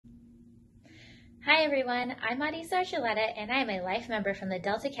Hi everyone, I'm Marisa Archuleta and I am a life member from the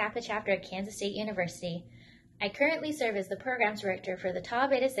Delta Kappa chapter at Kansas State University. I currently serve as the Programs Director for the Tau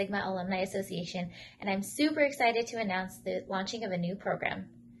Beta Sigma Alumni Association, and I'm super excited to announce the launching of a new program.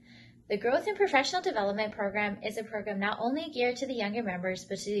 The Growth and Professional Development Program is a program not only geared to the younger members,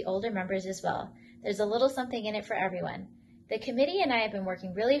 but to the older members as well. There's a little something in it for everyone. The committee and I have been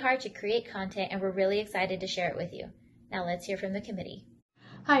working really hard to create content, and we're really excited to share it with you. Now let's hear from the committee.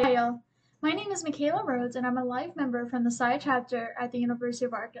 Hi y'all. My name is Michaela Rhodes and I'm a life member from the PSI chapter at the University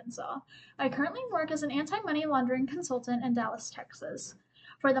of Arkansas. I currently work as an anti-money laundering consultant in Dallas, Texas.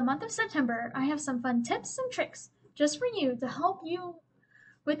 For the month of September, I have some fun tips and tricks just for you to help you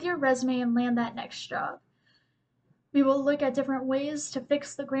with your resume and land that next job. We will look at different ways to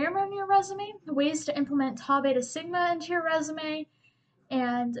fix the grammar in your resume, ways to implement Tau Beta Sigma into your resume,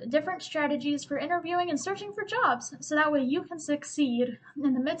 and different strategies for interviewing and searching for jobs, so that way you can succeed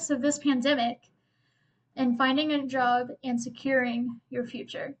in the midst of this pandemic and finding a job and securing your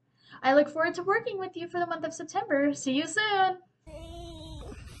future. I look forward to working with you for the month of September. See you soon!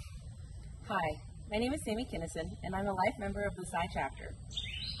 Hi, my name is Sammy Kinnison, and I'm a life member of the PSI chapter.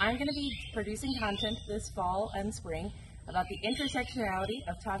 I'm going to be producing content this fall and spring about the intersectionality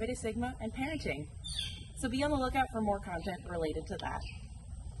of Tau Beta Sigma and parenting. So be on the lookout for more content related to that.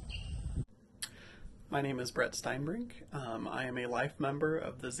 My name is Brett Steinbrink. I am a life member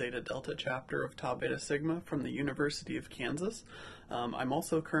of the Zeta Delta chapter of Tau Beta Sigma from the University of Kansas. I'm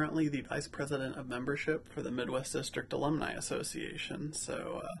also currently the Vice President of Membership for the Midwest District Alumni Association,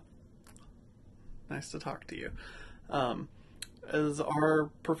 so nice to talk to you. As our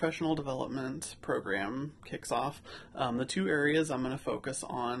professional development program kicks off, the two areas I'm going to focus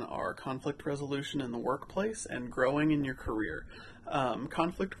on are conflict resolution in the workplace and growing in your career.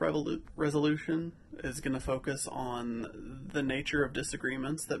 Conflict resolution is going to focus on the nature of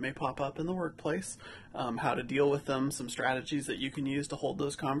disagreements that may pop up in the workplace, how to deal with them, some strategies that you can use to hold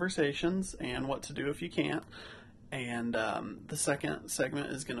those conversations, and what to do if you can't. And the second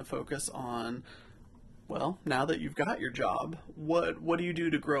segment is going to focus on, well, now that you've got your job, what do you do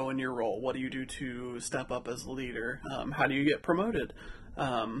to grow in your role? What do you do to step up as a leader? How do you get promoted?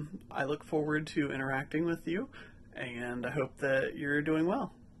 I look forward to interacting with you, and I hope that you're doing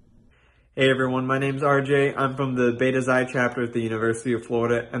well. Hey everyone, my name's RJ. I'm from the Beta Xi chapter at the University of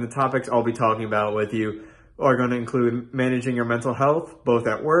Florida, and the topics I'll be talking about with you are going to include managing your mental health, both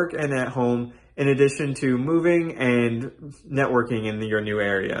at work and at home, in addition to moving and networking in your new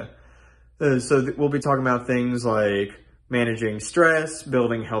area. We'll be talking about things like managing stress,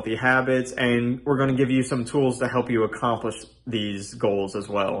 building healthy habits, and we're going to give you some tools to help you accomplish these goals as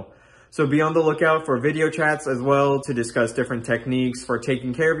well. So be on the lookout for video chats as well to discuss different techniques for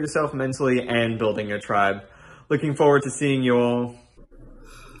taking care of yourself mentally and building a tribe. Looking forward to seeing you all.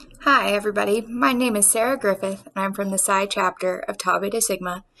 Hi everybody, my name is Sarah Griffith and I'm from the PSI chapter of Tau Beta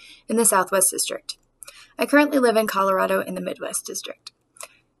Sigma in the Southwest District. I currently live in Colorado in the Midwest District.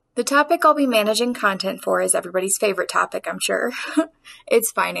 The topic I'll be managing content for is everybody's favorite topic, I'm sure. It's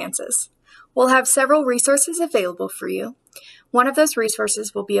finances. We'll have several resources available for you. One of those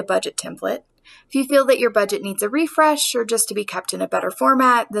resources will be a budget template. If you feel that your budget needs a refresh or just to be kept in a better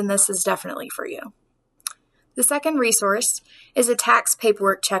format, then this is definitely for you. The second resource is a tax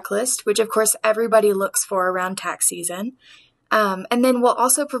paperwork checklist, which of course everybody looks for around tax season. And then we'll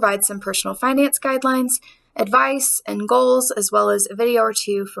also provide some personal finance guidelines, advice, and goals, as well as a video or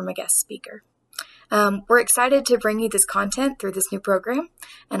two from a guest speaker. We're excited to bring you this content through this new program,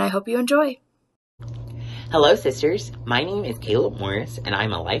 and I hope you enjoy. Hello sisters, my name is Caleb Morris and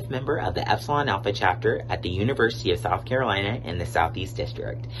I'm a life member of the Epsilon Alpha chapter at the University of South Carolina in the Southeast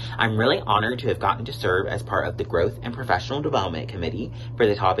District. I'm really honored to have gotten to serve as part of the Growth and Professional Development Committee for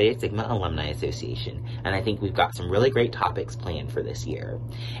the Tau Beta Sigma Alumni Association, and I think we've got some really great topics planned for this year.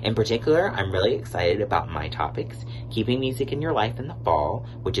 In particular, I'm really excited about my topics, Keeping Music in Your Life in the Fall,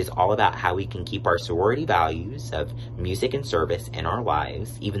 which is all about how we can keep our sorority values of music and service in our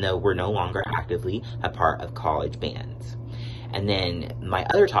lives, even though we're no longer actively a part of college bands. And then my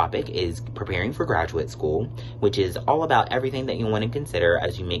other topic is preparing for graduate school, which is all about everything that you want to consider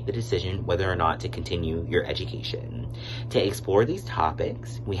as you make the decision whether or not to continue your education. To explore these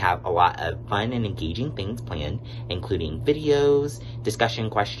topics, we have a lot of fun and engaging things planned, including videos, discussion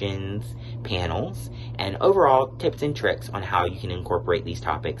questions, panels, and overall tips and tricks on how you can incorporate these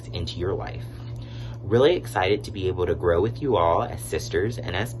topics into your life. Really excited to be able to grow with you all as sisters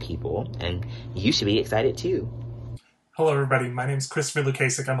and as people, and you should be excited too. Hello everybody, my name is Christopher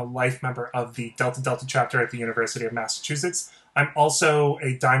Lukasik. I'm a life member of the Delta chapter at the University of Massachusetts. I'm also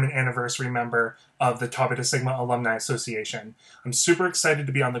a Diamond Anniversary member of the Tau Beta Sigma Alumni Association. I'm super excited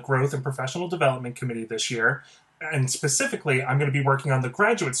to be on the Growth and Professional Development Committee this year. And specifically, I'm going to be working on the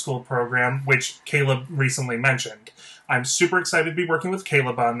graduate school program, which Caleb recently mentioned. I'm super excited to be working with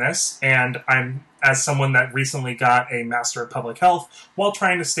Caleb on this, and I'm, as someone that recently got a Master of Public Health, while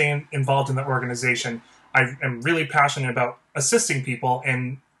trying to stay involved in the organization, I am really passionate about assisting people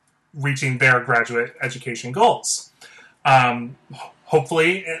in reaching their graduate education goals.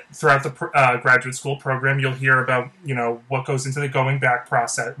 Hopefully, throughout the graduate school program, you'll hear about what goes into the going back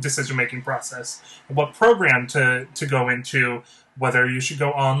process, decision-making process, what program to go into, whether you should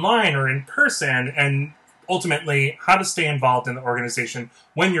go online or in person, and ultimately how to stay involved in the organization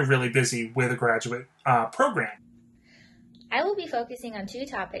when you're really busy with a graduate program. I will be focusing on 2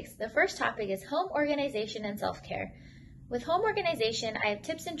 topics. The first topic is home organization and self-care. With home organization, I have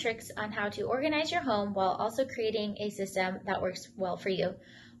tips and tricks on how to organize your home while also creating a system that works well for you.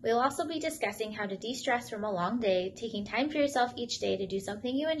 We'll also be discussing how to de-stress from a long day, taking time for yourself each day to do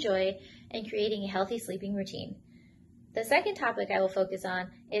something you enjoy, and creating a healthy sleeping routine. The second topic I will focus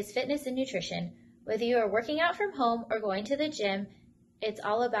on is fitness and nutrition. Whether you are working out from home or going to the gym, it's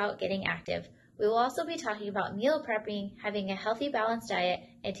all about getting active. We will also be talking about meal prepping, having a healthy, balanced diet,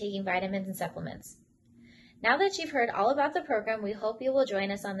 and taking vitamins and supplements. Now that you've heard all about the program, we hope you will join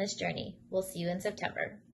us on this journey. We'll see you in September.